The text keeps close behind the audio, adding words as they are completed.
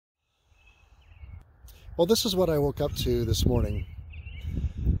Well, this is what I woke up to this morning.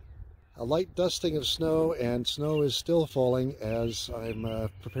 A light dusting of snow, and snow is still falling as I'm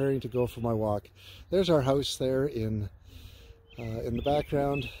preparing to go for my walk. There's our house there in the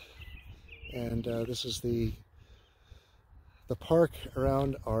background, and this is the park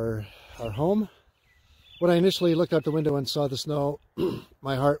around our home. When I initially looked out the window and saw the snow,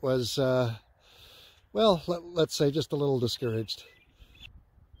 my heart was, well, let's say just a little discouraged.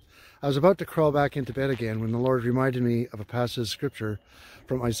 I was about to crawl back into bed again when the Lord reminded me of a passage of scripture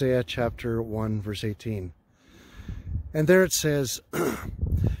from Isaiah chapter 1 verse 18. And there it says,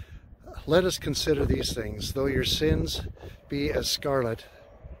 "Let us consider these things. Though your sins be as scarlet,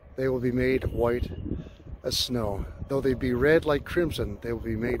 they will be made white as snow. Though they be red like crimson, they will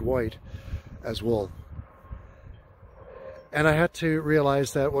be made white as wool." And I had to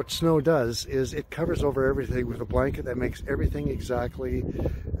realize that what snow does is it covers over everything with a blanket that makes everything exactly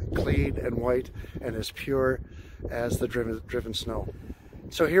clean and white and as pure as the driven snow.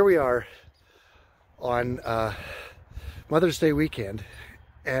 So here we are on Mother's Day weekend,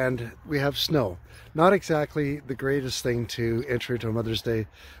 and we have snow. Not exactly the greatest thing to enter into a Mother's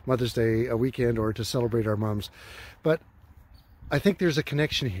Day weekend or to celebrate our moms, but I think there's a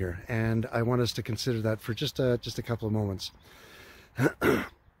connection here, and I want us to consider that for just a couple of moments.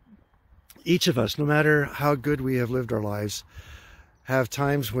 Each of us, no matter how good we have lived our lives, have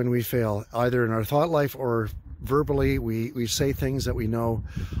times when we fail, either in our thought life or verbally. We say things that we know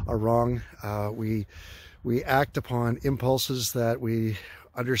are wrong. We act upon impulses that we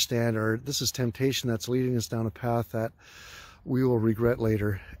understand, or this is temptation that's leading us down a path that we will regret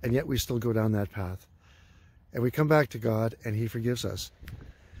later, and yet we still go down that path. And we come back to God, and He forgives us.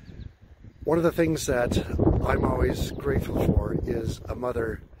 One of the things that I'm always grateful for is a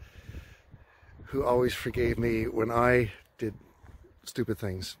mother who always forgave me when I did stupid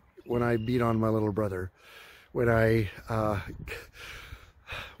things, when I beat on my little brother, when I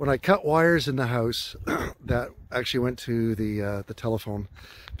cut wires in the house that actually went to the telephone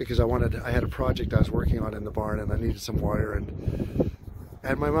because I had a project I was working on in the barn and I needed some wire, and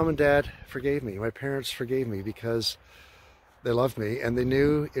my mom and dad forgave me. My parents forgave me because they loved me and they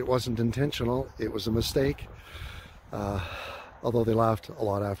knew it wasn't intentional. It was a mistake. Although they laughed a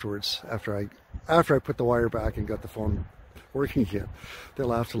lot afterwards. After I put the wire back and got the phone working again, they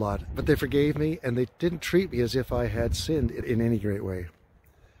laughed a lot. But they forgave me, and they didn't treat me as if I had sinned in any great way.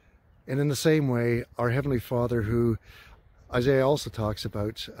 And in the same way, our Heavenly Father, who Isaiah also talks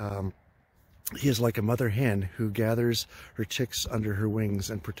about, He is like a mother hen who gathers her chicks under her wings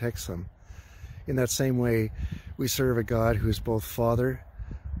and protects them. In that same way, we serve a God who is both Father,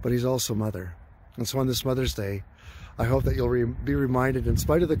 but He's also Mother. And so on this Mother's Day, I hope that you'll be reminded, in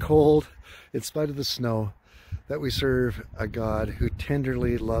spite of the cold, in spite of the snow, that we serve a God who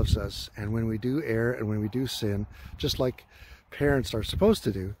tenderly loves us. And when we do err and when we do sin, just like parents are supposed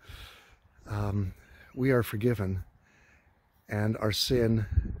to do, we are forgiven. And our sin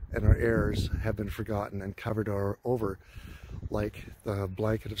and our errors have been forgotten and covered over like the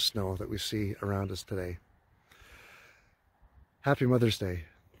blanket of snow that we see around us today. Happy Mother's Day.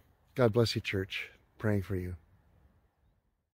 God bless you, church. Praying for you.